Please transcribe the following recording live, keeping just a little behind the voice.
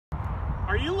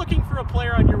Are you looking for a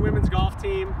player on your women's golf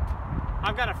team?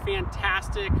 I've got a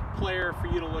fantastic player for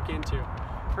you to look into.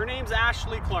 Her name's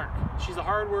Ashley Clark. She's a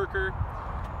hard worker.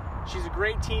 She's a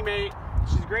great teammate.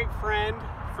 She's a great friend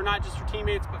for not just her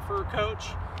teammates, but for her coach.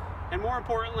 And more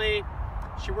importantly,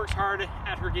 she works hard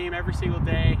at her game every single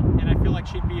day, and I feel like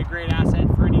she'd be a great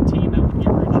asset for any team that would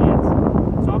give her a chance.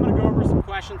 So I'm going to go over some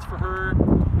questions for her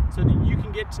so that you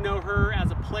can get to know her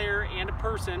as a player and a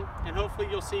person, and hopefully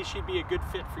you'll see she'd be a good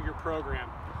fit for your program.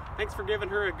 Thanks for giving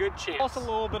her a good chance. Tell us a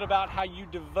little bit about how you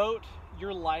devote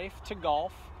your life to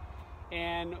golf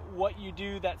and what you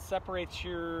do that separates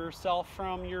yourself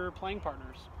from your playing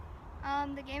partners.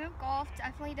 The game of golf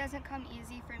definitely doesn't come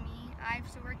easy for me. I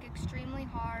have to work extremely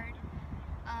hard.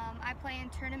 I play in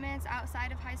tournaments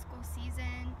outside of high school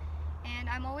season, and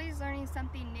I'm always learning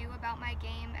something new about my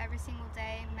game every single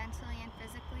day, mentally and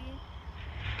physically.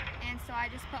 And so I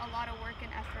just put a lot of work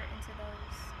and effort into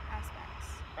those aspects.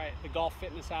 Right, the golf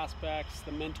fitness aspects,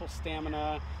 the mental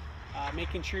stamina,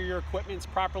 making sure your equipment's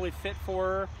properly fit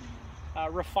for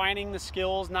her. Refining the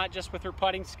skills, not just with her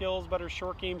putting skills, but her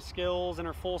short game skills and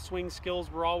her full swing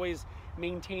skills. We're always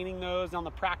maintaining those on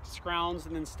the practice grounds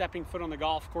and then stepping foot on the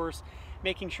golf course,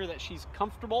 making sure that she's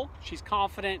comfortable, she's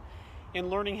confident in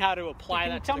learning how to apply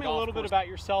that to the golf course. Tell me a little bit about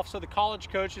yourself so the college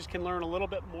coaches can learn a little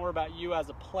bit more about you as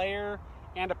a player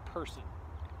and a person.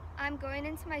 I'm going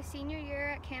into my senior year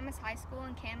at Camas High School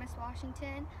in Camas,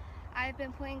 Washington. I've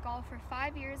been playing golf for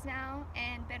 5 years now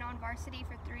and been on varsity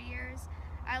for 3 years.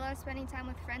 I love spending time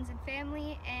with friends and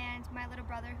family and my little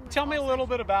brother who is Tell me a little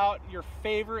bit about your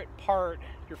favorite part,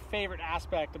 your favorite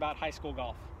aspect about high school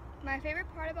golf. My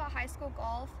favorite part about high school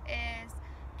golf is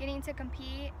getting to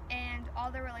compete and all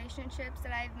the relationships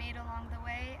that I've made along the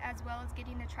way, as well as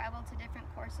getting to travel to different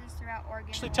courses throughout Oregon.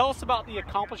 Actually, tell us about the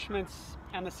accomplishments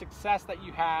and the success that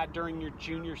you had during your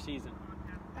junior season.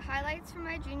 The highlights from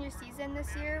my junior season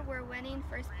this year were winning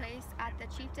first place at the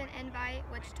Chieftain Invite,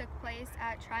 which took place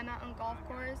at Tri-Mountain Golf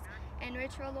Course in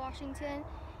Richfield, Washington,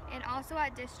 and also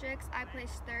at districts I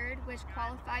placed third, which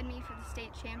qualified me for the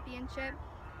state championship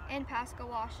in Pasco,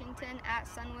 Washington at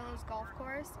Sun Willows Golf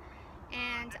Course,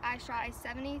 and I shot a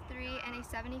 73 and a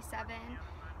 77,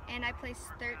 and I placed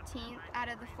 13th out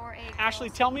of the 4A girls. Ashley,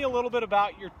 tell me a little bit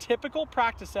about your typical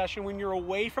practice session when you're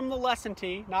away from the lesson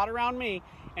tee, not around me,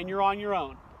 and you're on your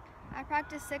own. I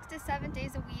practice 6 to 7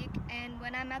 days a week, and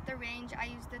when I'm at the range, I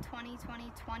use the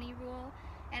 20-20-20 rule,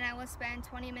 and I will spend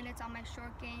 20 minutes on my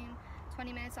short game,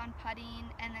 20 minutes on putting,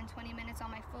 and then 20 minutes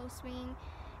on my full swing.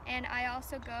 And I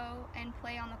also go and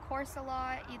play on the course a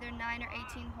lot, either 9 or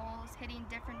 18 holes, hitting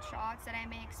different shots that I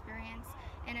may experience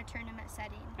in a tournament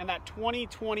setting. And that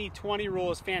 20-20-20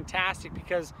 rule is fantastic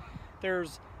because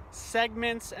there's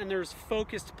segments and there's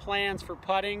focused plans for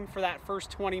putting. For that first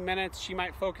 20 minutes, she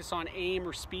might focus on aim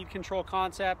or speed control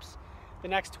concepts. The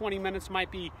next 20 minutes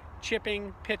might be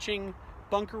chipping, pitching,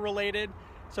 bunker related.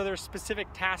 So there's specific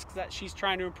tasks that she's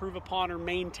trying to improve upon or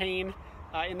maintain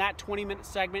in that 20-minute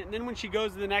segment. And then when she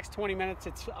goes to the next 20 minutes,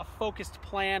 it's a focused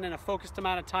plan and a focused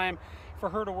amount of time for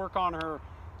her to work on her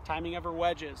timing of her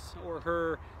wedges, or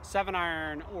her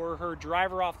 7-iron, or her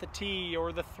driver off the tee,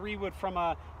 or the 3-wood from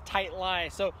a tight lie.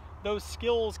 So those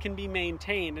skills can be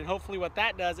maintained, and hopefully what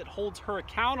that does, it holds her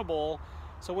accountable,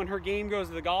 so when her game goes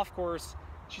to the golf course,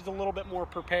 she's a little bit more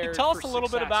prepared. Tell us a little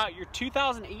bit about your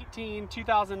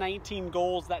 2018-2019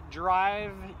 goals that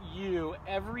drive you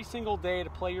every single day to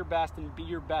play your best and be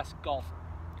your best golfer.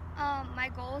 My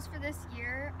goals for this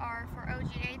year are for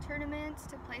OGA tournaments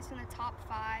to place in the top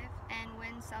 5 and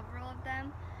win several of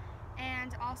them.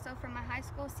 And also for my high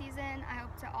school season, I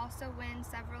hope to also win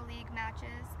several league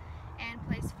matches and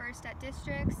place first at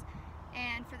districts.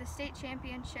 And for the state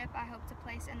championship, I hope to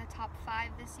place in the top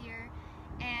 5 this year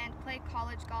and play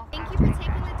college golf. Thank you for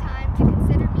taking the